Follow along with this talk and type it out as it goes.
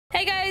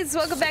guys,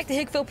 welcome back to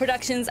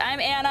HickvilleProductions. I'm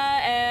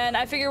Anna, and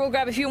I figure we'll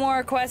grab a few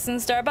more quests in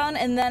Starbound,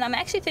 and then I'm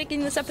actually thinking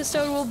this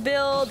episode we'll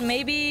build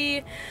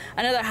maybe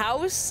another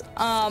house.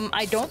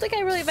 I don't think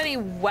I really have any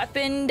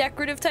weapon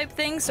decorative type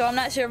things, so I'm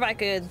not sure if I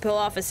could pull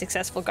off a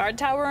successful guard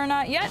tower or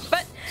not yet,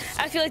 but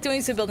I feel like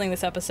doing some building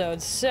this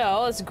episode.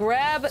 So let's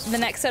grab the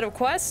next set of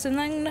quests and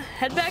then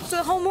head back to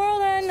the home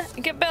world and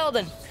get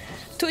building.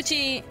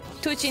 Tucci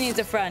needs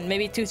a friend.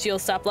 Maybe Tucci will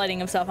stop lighting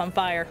himself on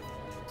fire.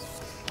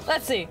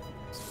 Let's see.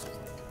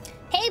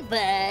 Hey,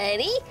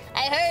 buddy.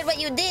 I heard what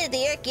you did at the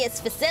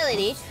Urkius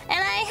facility, and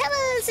I have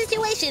a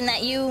situation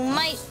that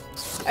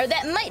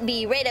might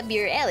be right up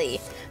your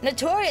alley.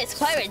 Notorious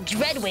pirate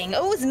Dreadwing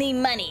owes me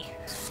money.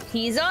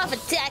 He's off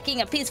attacking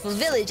a peaceful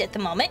village at the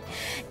moment.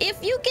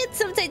 If you get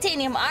some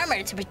titanium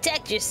armor to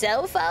protect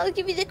yourself, I'll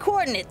give you the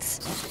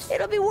coordinates.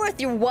 It'll be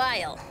worth your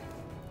while.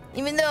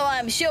 Even though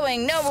I'm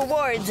showing no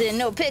rewards and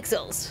no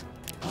pixels.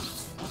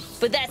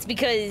 But that's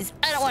because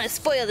I don't want to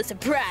spoil the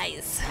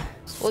surprise.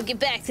 We'll get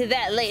back to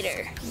that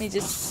later. Let me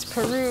just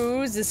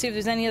peruse to see if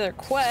there's any other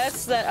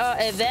quests that are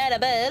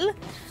available.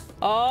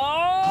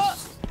 Oh,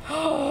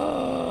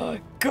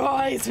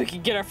 guys, we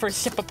can get our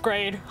first ship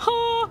upgrade.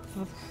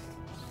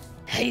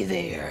 Hey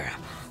there,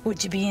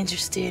 would you be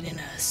interested in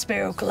a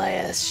Sparrow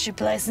class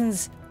ship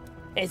license?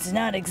 It's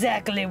not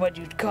exactly what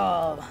you'd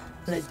call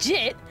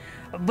legit,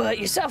 but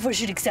your software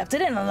should accept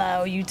it and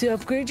allow you to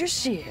upgrade your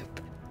ship.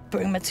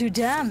 Bring my 2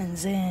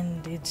 diamonds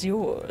and it's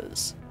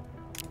yours.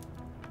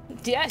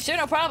 Yeah, sure,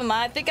 no problem.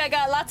 I think I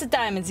got lots of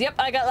diamonds. Yep,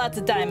 I got lots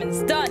of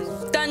diamonds.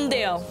 Done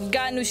deal.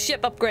 Got a new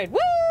ship upgrade. Woo!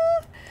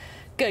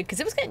 Good, because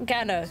it was getting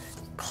kind of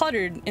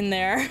cluttered in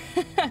there.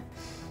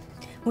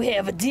 We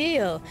have a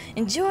deal.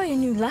 Enjoy your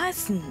new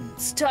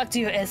license. Talk to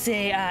your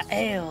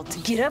SAIL to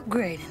get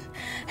upgrading.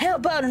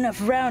 Help out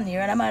enough around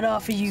here and I might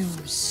offer you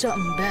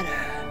something better.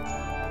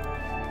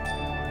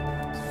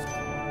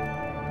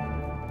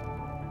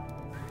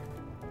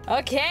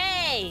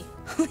 Okay,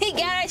 we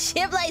got our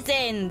ship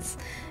license.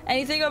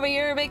 Anything over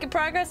here making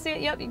progress?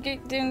 Yep, you're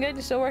doing good.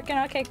 You're still working?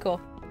 Okay,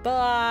 cool.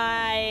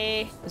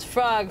 Bye. There's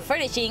frog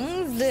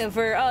furnishings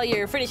for all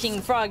your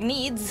furnishing frog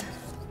needs.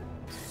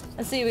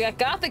 Let's see, we got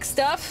gothic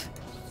stuff.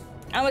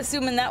 I'm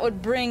assuming that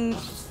would bring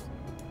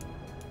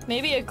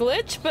maybe a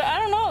glitch, but I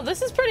don't know.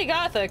 This is pretty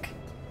gothic.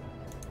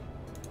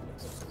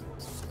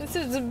 This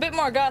is a bit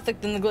more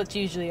gothic than the glitch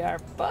usually are,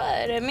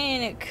 but I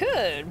mean, it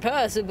could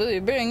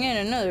possibly bring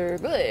in another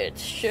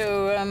glitch.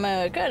 So I'm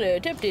kind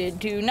of tempted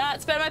to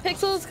not spend my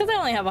pixels because I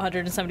only have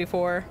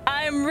 174.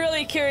 I'm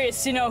really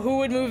curious to know who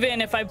would move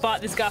in if I bought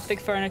this gothic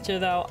furniture,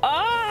 though.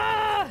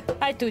 Ah!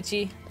 Hi,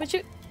 Tucci. Would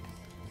you?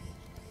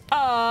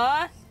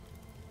 Ah!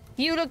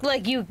 You look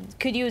like you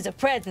could use a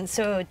present,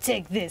 so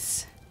take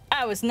this.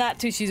 I was not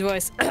Tucci's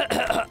voice.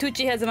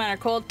 Tucci has a minor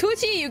cold.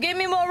 Tucci, you gave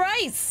me more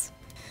rice.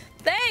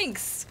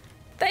 Thanks.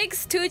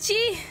 Thanks,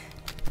 Tucci.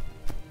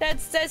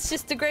 That's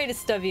just the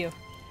greatest of you.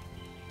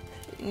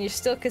 You're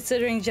still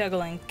considering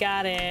juggling.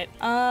 Got it.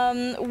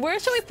 Where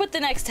should we put the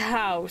next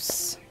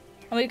house?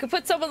 I mean, we could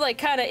put someone like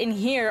kind of in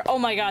here. Oh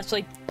my gosh,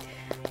 like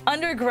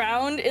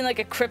underground in like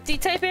a crypty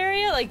type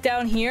area, like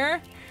down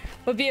here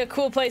would be a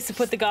cool place to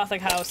put the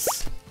gothic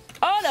house.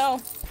 Oh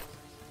no.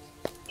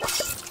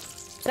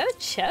 Is that a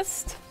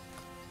chest?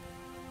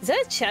 Is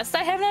that a chest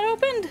I have not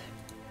opened?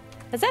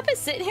 Has that been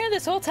sitting here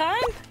this whole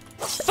time?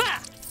 Bah!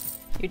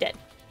 You're dead.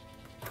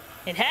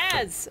 It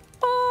has!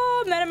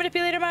 Oh, meta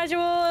manipulator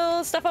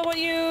module, stuff I won't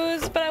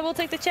use, but I will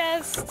take the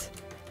chest.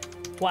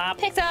 Wow,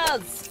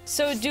 pixels!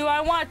 So do I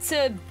want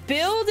to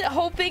build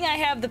hoping I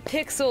have the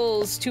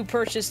pixels to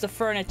purchase the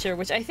furniture,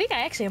 which I think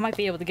I might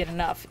be able to get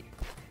enough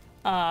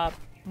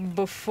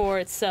before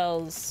it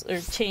sells or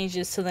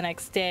changes to the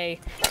next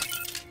day.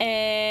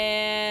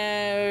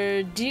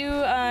 And do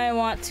I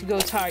want to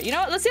go tar? You know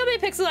what? Let's see how many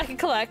pixels I can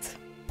collect.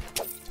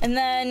 And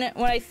then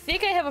when I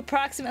think I have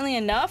approximately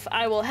enough,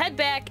 I will head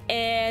back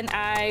and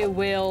I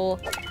will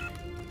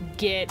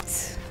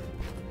get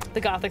the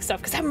gothic stuff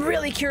because I'm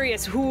really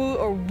curious who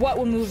or what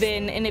will move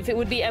in and if it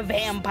would be a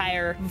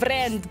vampire.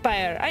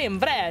 Vampire. I am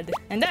Brad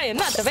and I am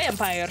not a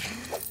vampire.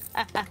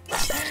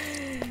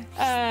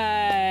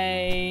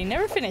 I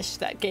never finished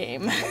that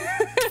game,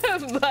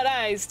 but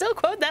I still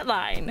quote that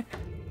line.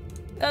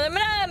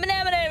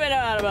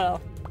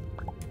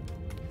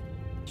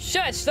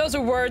 Shush, those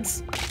are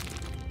words.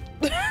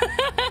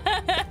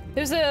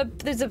 There's a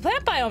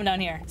plant biome down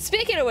here.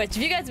 Speaking of which,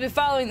 if you guys have been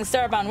following the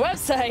Starbound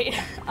website,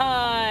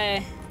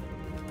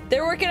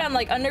 they're working on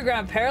like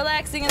underground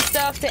parallaxing and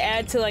stuff to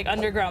add to like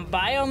underground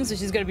biomes,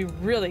 which is gonna be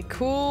really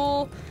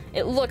cool.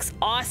 It looks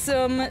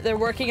awesome. They're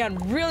working on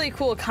really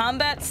cool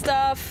combat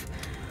stuff,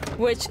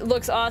 which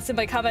looks awesome.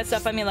 By combat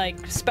stuff, I mean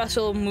like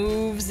special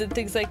moves and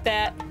things like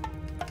that.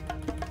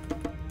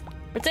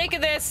 We're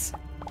taking this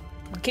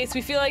in case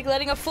we feel like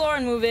letting a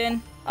Florin move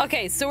in.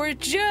 Okay, so we're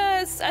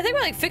just, I think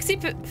we're like 50,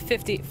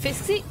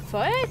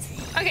 what?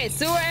 Okay,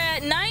 so we're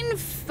at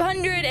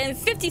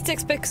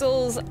 956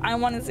 pixels. I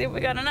want to see if we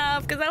got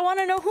enough because I want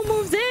to know who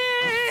moves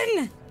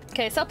in.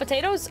 Okay, sell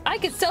potatoes? I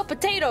could sell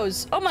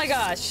potatoes. Oh my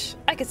gosh.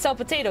 I could sell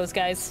potatoes,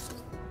 guys.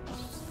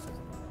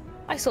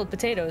 I sold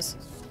potatoes.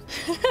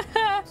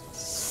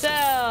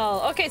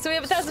 Sell. Okay, so we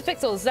have 1,000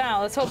 pixels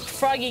now. Let's hope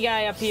Froggy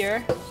guy up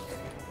here.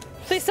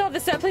 Please still have the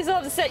set. Please still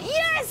have the set.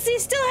 Yes, he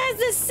still has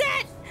the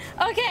set.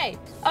 Okay,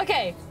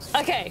 okay,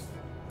 okay.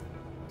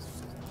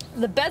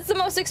 The bed's the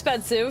most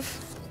expensive.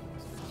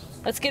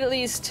 Let's get at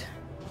least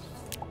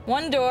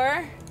one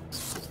door.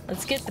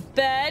 Let's get the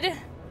bed,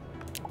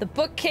 the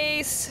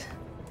bookcase,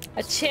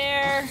 a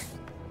chair,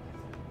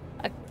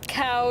 a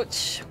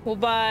couch. We'll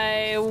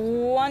buy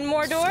one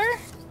more door.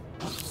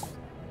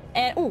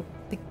 And, ooh,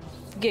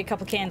 get a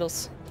couple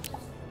candles.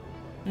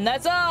 And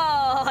that's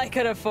all I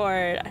could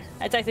afford.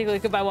 I technically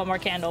could buy one more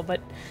candle,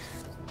 but...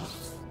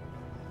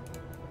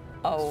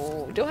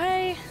 Oh, do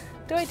I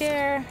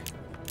dare?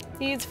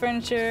 Needs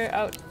furniture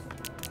out.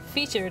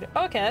 Featured.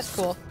 Okay, that's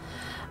cool.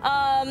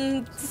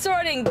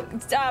 Sorting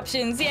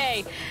options,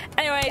 yay.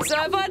 Anyway, so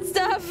I bought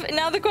stuff.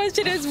 Now the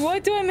question is,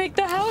 what do I make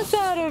the house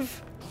out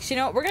of? You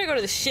know what? We're gonna go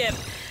to the ship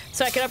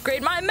so I can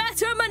upgrade my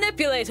matter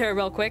manipulator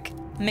real quick.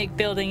 Make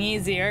building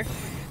easier.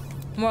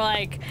 More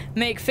like,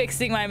 make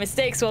fixing my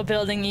mistakes while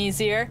building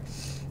easier.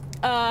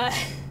 'Cause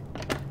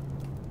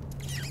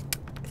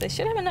I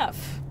should have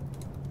enough.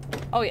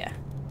 Oh yeah.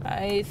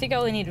 I think I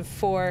only needed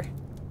 4.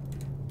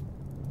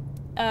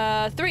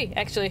 3,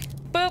 actually.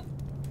 Boop.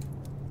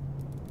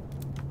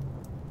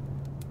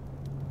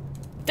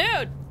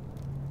 Dude!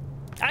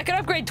 I could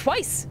upgrade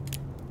twice!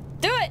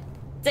 Do it!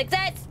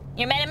 Success!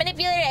 Your meta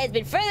manipulator has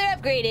been further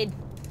upgraded.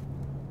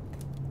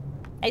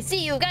 I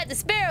see you've got the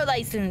Sparrow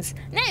license.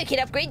 Now you can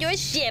upgrade your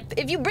ship.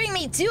 If you bring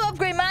me 2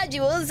 upgrade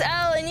modules,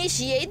 I'll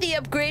initiate the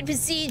upgrade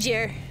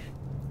procedure.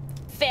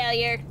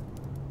 Failure.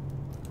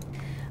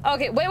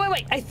 Okay,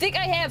 wait. I think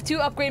I have 2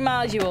 upgrade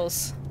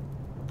modules.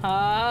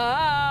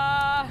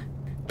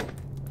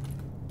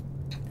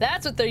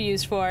 That's what they're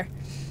used for.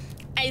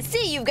 I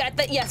see you've got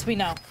the... Yes, we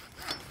know.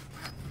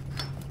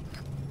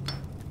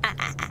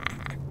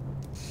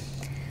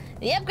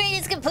 The upgrade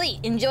is complete.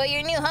 Enjoy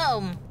your new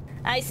home.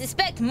 I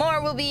suspect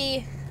more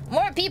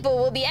people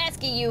will be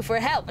asking you for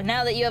help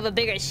now that you have a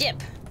bigger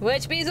ship.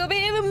 Which means there'll be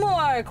even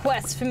more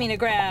quests for me to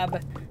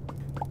grab.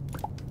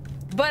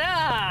 But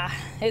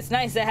it's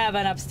nice to have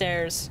an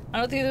upstairs. I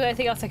don't think there's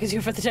anything else I can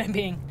do for the time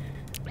being.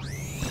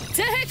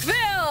 To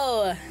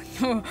Hickville!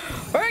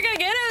 We're gonna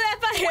get out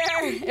of that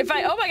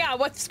fire! Oh my god,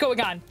 what's going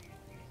on?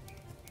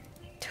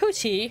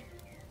 Tucci?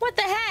 What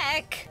the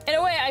heck? In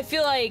a way, I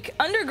feel like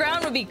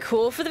underground would be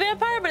cool for the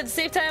vampire, but at the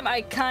same time,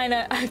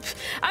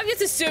 I'm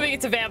just assuming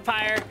it's a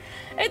vampire.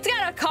 It's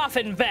got a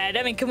coffin bed.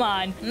 I mean, come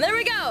on. And there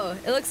we go.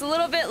 It looks a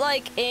little bit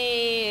like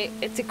a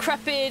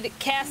decrepit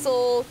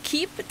castle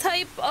keep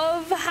type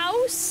of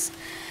house.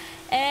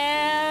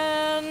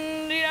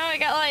 And, you know,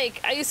 I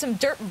used some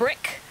dirt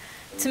brick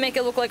to make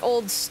it look like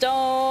old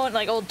stone,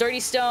 like old dirty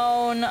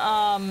stone,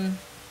 and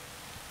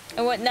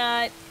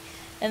whatnot.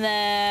 And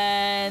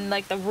then,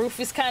 like, the roof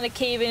is kind of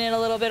caving in a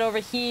little bit over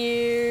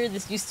here.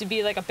 This used to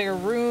be, like, a bigger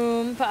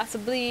room,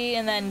 possibly.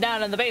 And then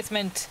down in the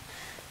basement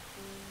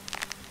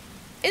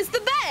is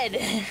the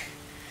bed.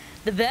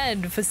 The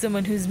bed for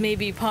someone who's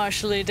maybe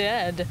partially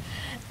dead.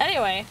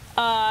 Anyway,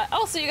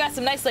 also you got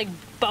some nice, like,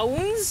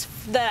 bones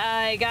that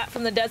I got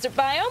from the desert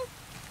biome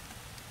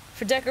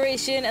for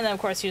decoration. And then, of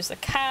course, here's the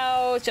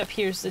couch. Up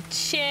here's the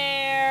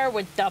chair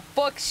with the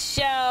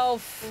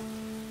bookshelf.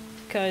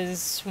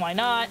 Because why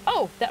not?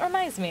 Oh, that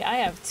reminds me. I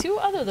have 2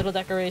 other little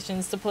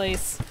decorations to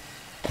place.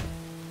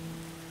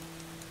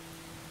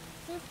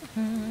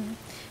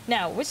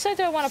 Now, which side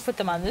do I want to put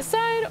them on? This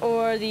side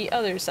or the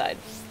other side?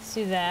 Let's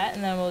do that,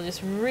 and then we'll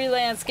just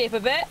re-landscape a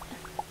bit.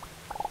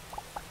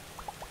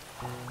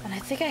 And I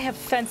think I have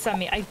fence on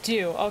me. I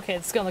do. Okay,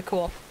 it's gonna look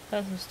cool.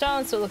 Got some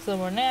stone so it looks a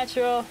little more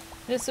natural.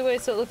 This way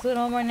so it looks a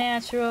little more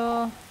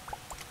natural.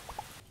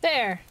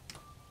 There.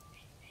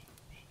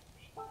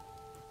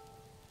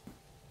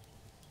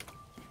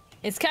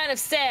 It's kind of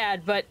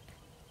sad, but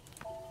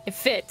it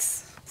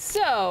fits.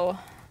 So,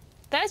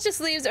 that just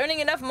leaves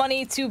earning enough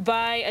money to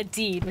buy a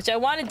deed, which I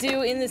want to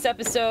do in this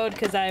episode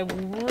because I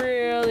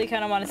really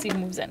kind of want to see who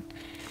moves in.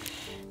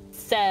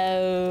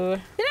 So,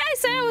 did I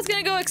say I was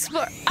going to go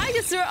explore? Oh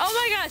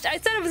my gosh, I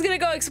said I was going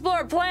to go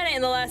explore a planet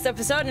in the last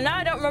episode, and now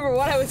I don't remember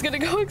what I was going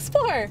to go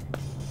explore.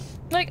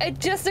 Like, it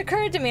just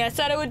occurred to me. I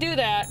said I would do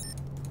that.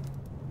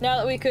 Now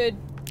that we could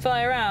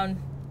fly around.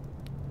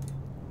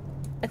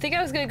 I think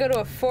I was gonna go to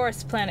a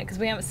forest planet because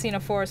we haven't seen a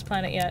forest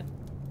planet yet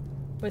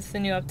with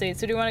the new update.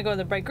 So do we want to go to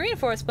the bright green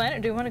forest planet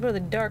or do we want to go to the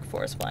dark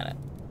forest planet?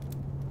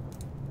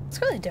 Let's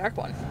go to the dark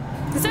one.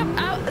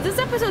 This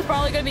episode's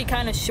probably gonna be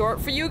kind of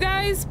short for you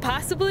guys,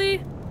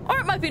 possibly. Or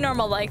it might be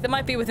normal length. It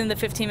might be within the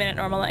 15-minute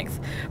normal length.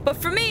 But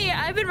for me,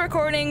 I've been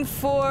recording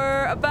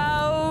for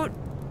about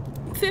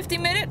 50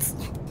 minutes.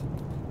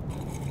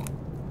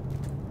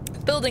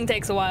 Building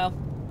takes a while.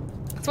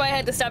 That's why I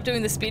had to stop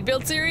doing the speed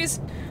build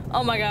series.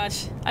 Oh my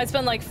gosh, I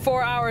spent like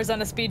 4 hours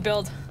on a speed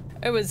build.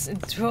 It was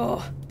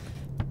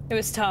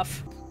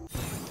tough.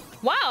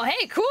 Wow,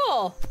 hey,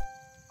 cool!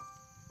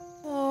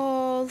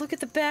 Oh, look at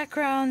the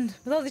background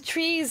with all the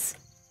trees.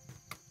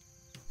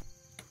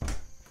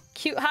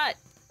 Cute hut.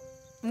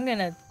 I'm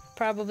gonna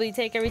probably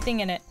take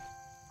everything in it.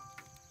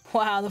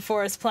 Wow, the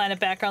forest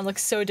planet background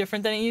looks so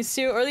different than it used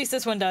to, or at least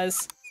this one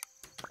does.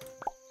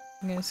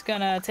 I'm just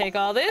gonna take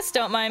all this,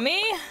 don't mind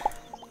me.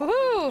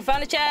 Woohoo!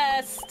 Found a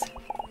chest!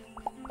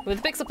 With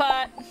a pixel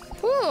pot.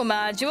 Ooh,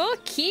 module.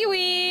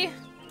 Kiwi!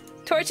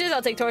 Torches,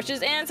 I'll take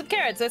torches, and some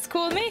carrots. That's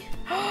cool with me.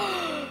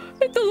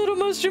 It's a little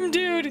mushroom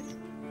dude!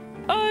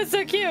 Oh, it's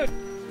so cute!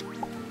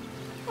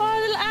 Oh, a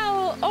little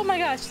owl! Oh my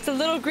gosh, it's a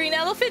little green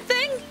elephant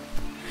thing?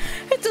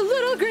 It's a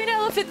little green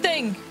elephant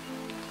thing!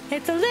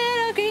 It's a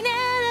little green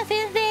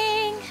elephant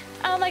thing!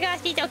 Oh my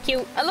gosh, he's so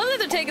cute! I love that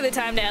they're taking the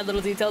time to add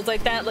little details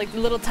like that, like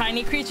little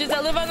tiny creatures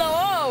that live on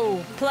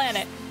the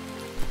planet.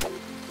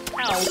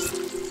 Ow.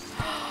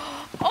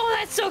 Oh,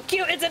 that's so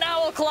cute! It's an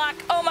owl clock!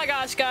 Oh my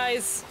gosh,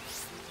 guys.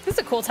 This is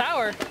a cool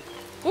tower.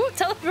 Ooh,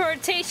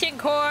 teleportation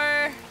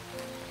core.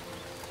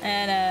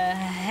 And a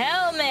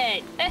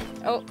helmet.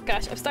 Oh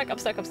gosh, I'm stuck.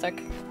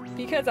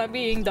 Because I'm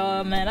being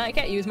dumb and I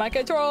can't use my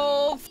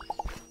control.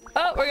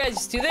 Oh, we're gonna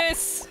just do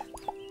this.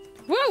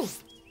 Woo!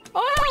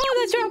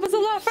 Oh, that drop was a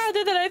lot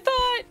farther than I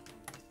thought.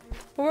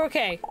 We're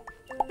okay.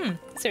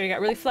 This area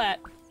got really flat.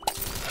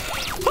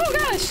 Oh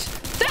gosh!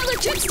 That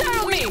legit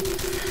startled me! It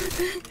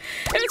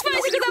was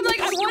funny because I'm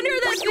like, I wonder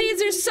that means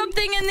there's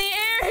something in the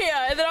area!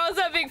 And then all of a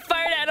sudden being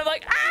fired at and I'm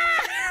like,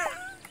 ah!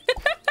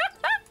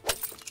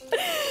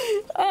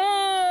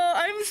 Oh,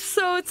 I'm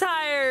so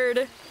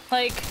tired.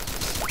 Like,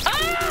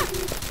 ah!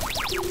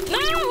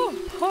 No!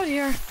 Oh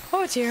dear,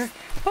 oh dear,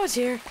 oh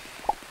dear.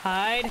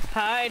 Hide.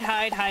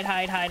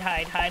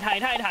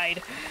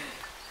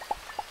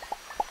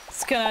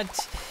 It's gonna...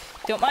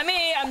 Don't mind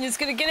me, I'm just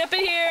gonna get up in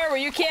here where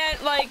you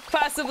can't, like,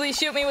 possibly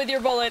shoot me with your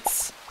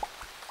bullets.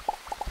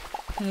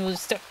 And we'll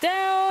just duck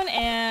down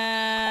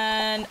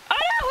and... Oh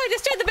no! I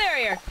destroyed the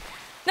barrier!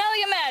 Not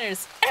like it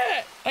matters.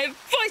 My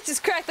voice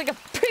just cracked like a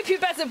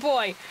prepubescent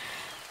boy.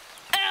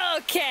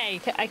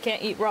 Okay. I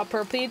can't eat raw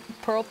pearl peas?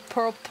 Pearl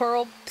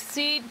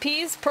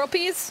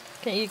peas?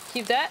 Can you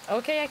keep that?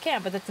 Okay, I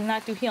can, but that does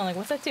not do healing.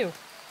 What's that do?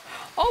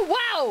 Oh,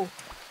 wow!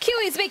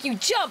 Kiwis make you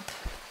jump!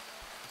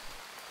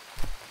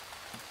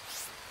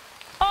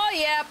 Oh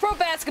yeah, pro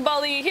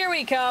basketball league, here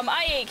we come.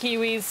 I ate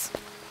kiwis.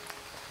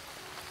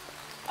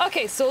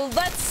 Okay, so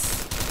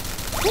let's...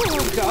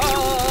 Oh,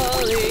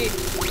 golly.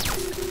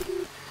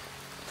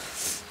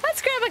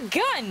 Let's grab a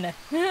gun.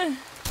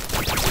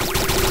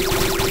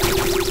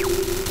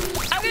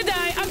 I'm gonna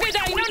die.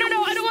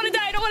 No, I don't wanna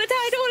die. I don't wanna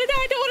die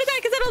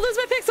because I don't lose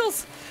my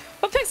pixels.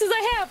 What pixels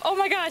I have? Oh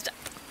my gosh.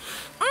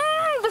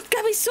 There's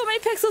gotta be so many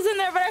pixels in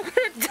there, but I'm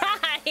gonna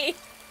die.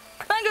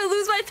 I'm gonna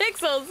lose my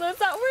pixels, so it's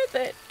not worth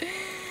it.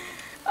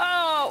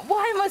 Oh,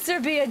 why must there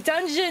be a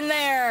dungeon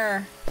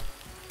there?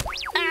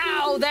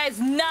 Ow, that's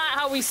not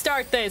how we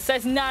start this.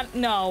 That's not,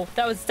 no.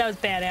 That was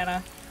bad,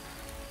 Anna.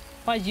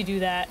 Why'd you do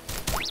that?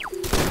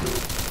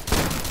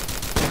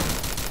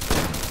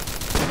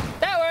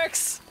 That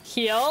works.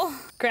 Heal.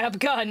 Grab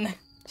gun.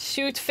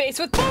 Shoot face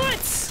with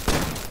bullets!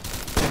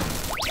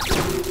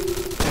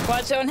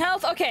 Watch own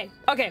health. Okay,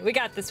 we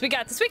got this. We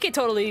can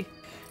totally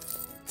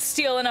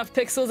steal enough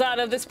pixels out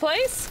of this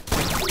place.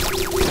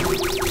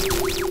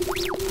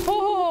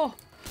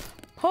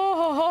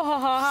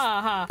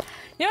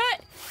 You know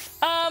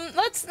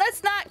what?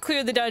 Let's not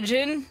clear the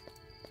dungeon.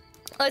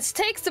 Let's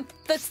take the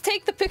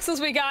pixels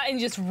we got and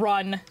just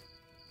run.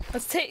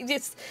 Let's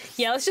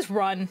just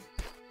run.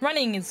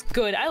 Running is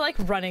good. I like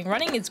running.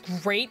 Running is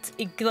great.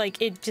 It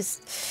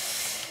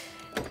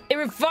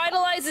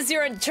revitalizes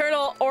your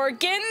internal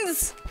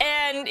organs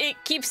and it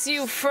keeps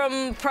you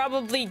from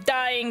probably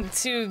dying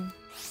to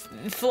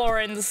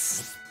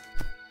Florence.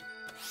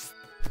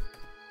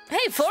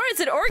 Hey, Florence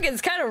and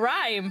organs kind of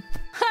rhyme.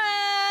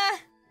 Ha!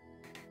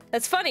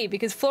 That's funny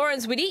because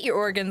Florence would eat your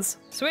organs.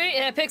 Sweet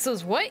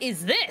pixels. What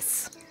is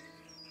this?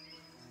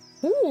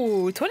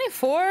 Ooh,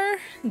 24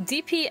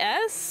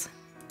 DPS.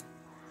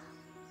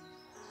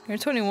 You're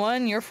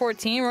 21, you're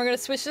 14. We're gonna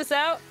switch this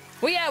out.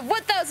 We have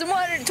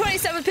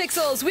 1,127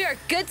 pixels. We are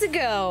good to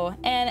go.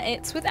 And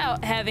it's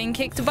without having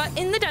kicked butt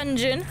in the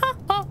dungeon. Ha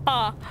ha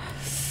ha.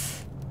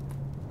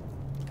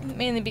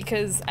 Mainly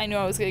because I knew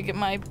I was gonna get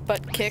my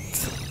butt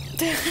kicked.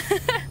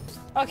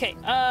 Okay,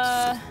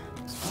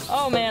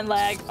 oh man,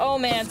 lag. Oh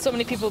man, so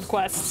many people with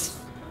quests.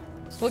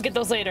 We'll get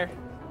those later.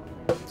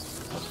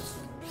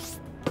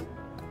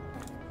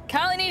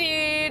 Colony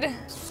needed.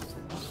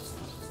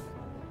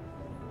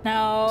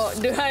 Now,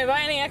 do I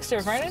buy any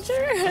extra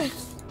furniture?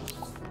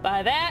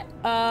 Buy that.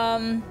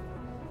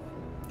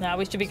 Nah,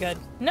 we should be good.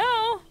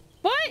 No!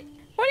 What?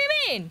 What do you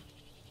mean?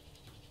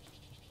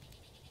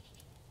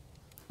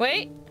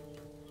 Wait.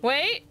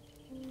 Wait.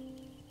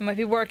 It might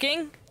be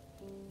working.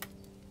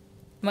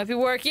 Might be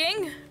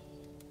working.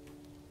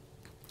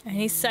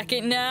 Any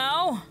second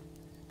now.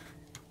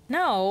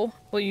 No.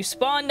 Well, you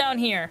spawn down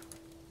here.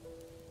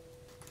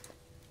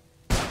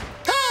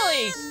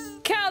 Holy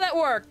cow, that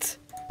worked.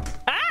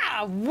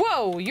 Ah,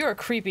 whoa, you're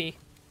creepy.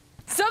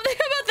 Something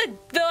about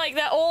the like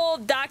that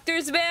old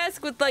doctor's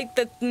mask with like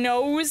the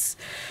nose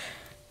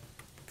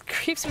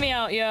creeps me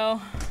out, yo.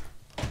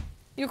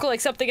 You look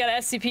like something out of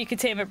SCP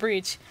Containment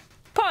Breach.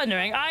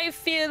 Pondering, I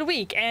feel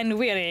weak and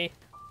weary.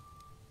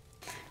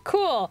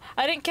 Cool.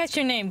 I didn't catch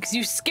your name because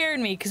you scared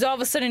me because all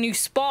of a sudden you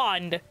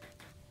spawned.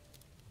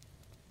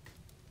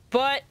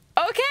 But,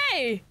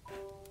 okay!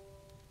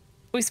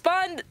 We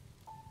spawned...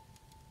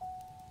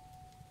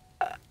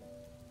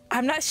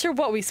 I'm not sure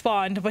what we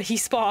spawned, but he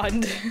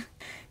spawned.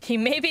 He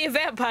may be a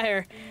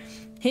vampire.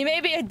 He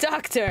may be a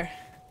doctor.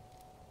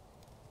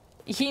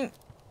 He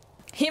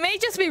may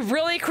just be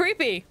really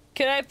creepy.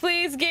 Can I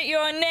please get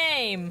your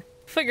name?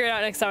 Figure it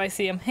out next time I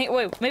see him. Hey,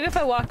 wait, maybe if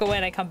I walk away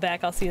and I come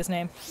back, I'll see his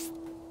name.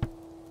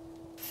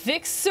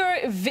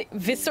 Viceroy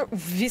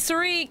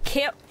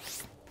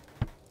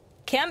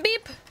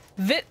Cambeep?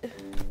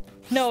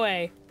 No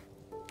way.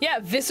 Yeah,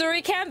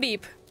 Viceroy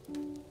Cambeep.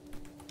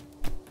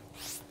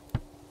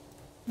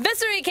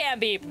 Viceroy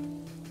Cambeep.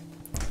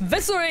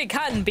 Viceroy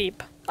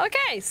Cambeep.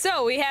 Okay,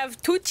 so we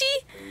have Tucci,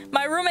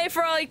 my roommate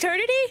for all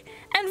eternity,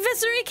 and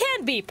Viceroy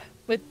Cambeep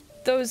with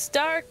those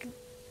dark,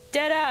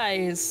 dead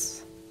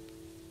eyes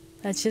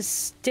that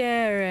just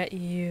stare at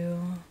you.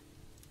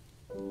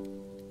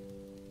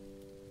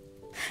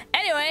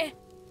 Anyway,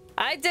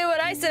 I did what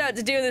I set out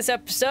to do in this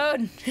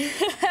episode.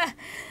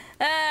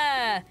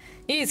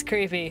 He's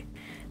creepy.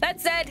 That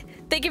said,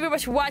 thank you very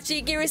much for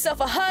watching. Give yourself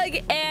a hug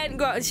and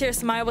go out and share a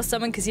smile with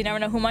someone because you never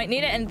know who might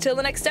need it. And until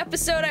the next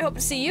episode, I hope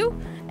to see you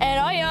and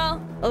all y'all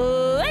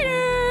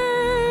later.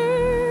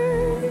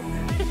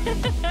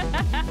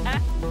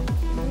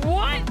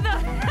 What the?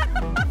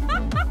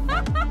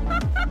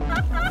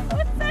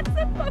 What's that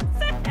supposed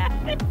to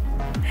happen?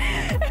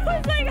 It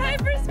was like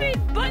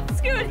hyperspeed butt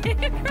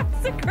scooting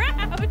across the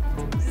ground.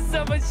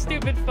 So much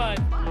stupid fun.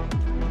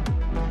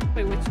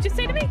 Wait, what'd you just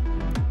say to me?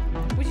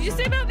 What'd you just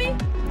say about me?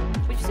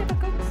 What'd you say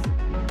about goats?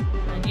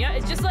 And yeah,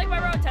 it's just like my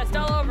road test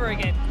all over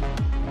again.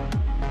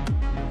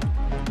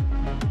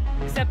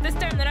 Except this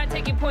time they're not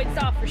taking points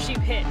off for sheep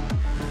hit.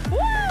 Woo!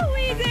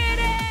 We did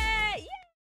it!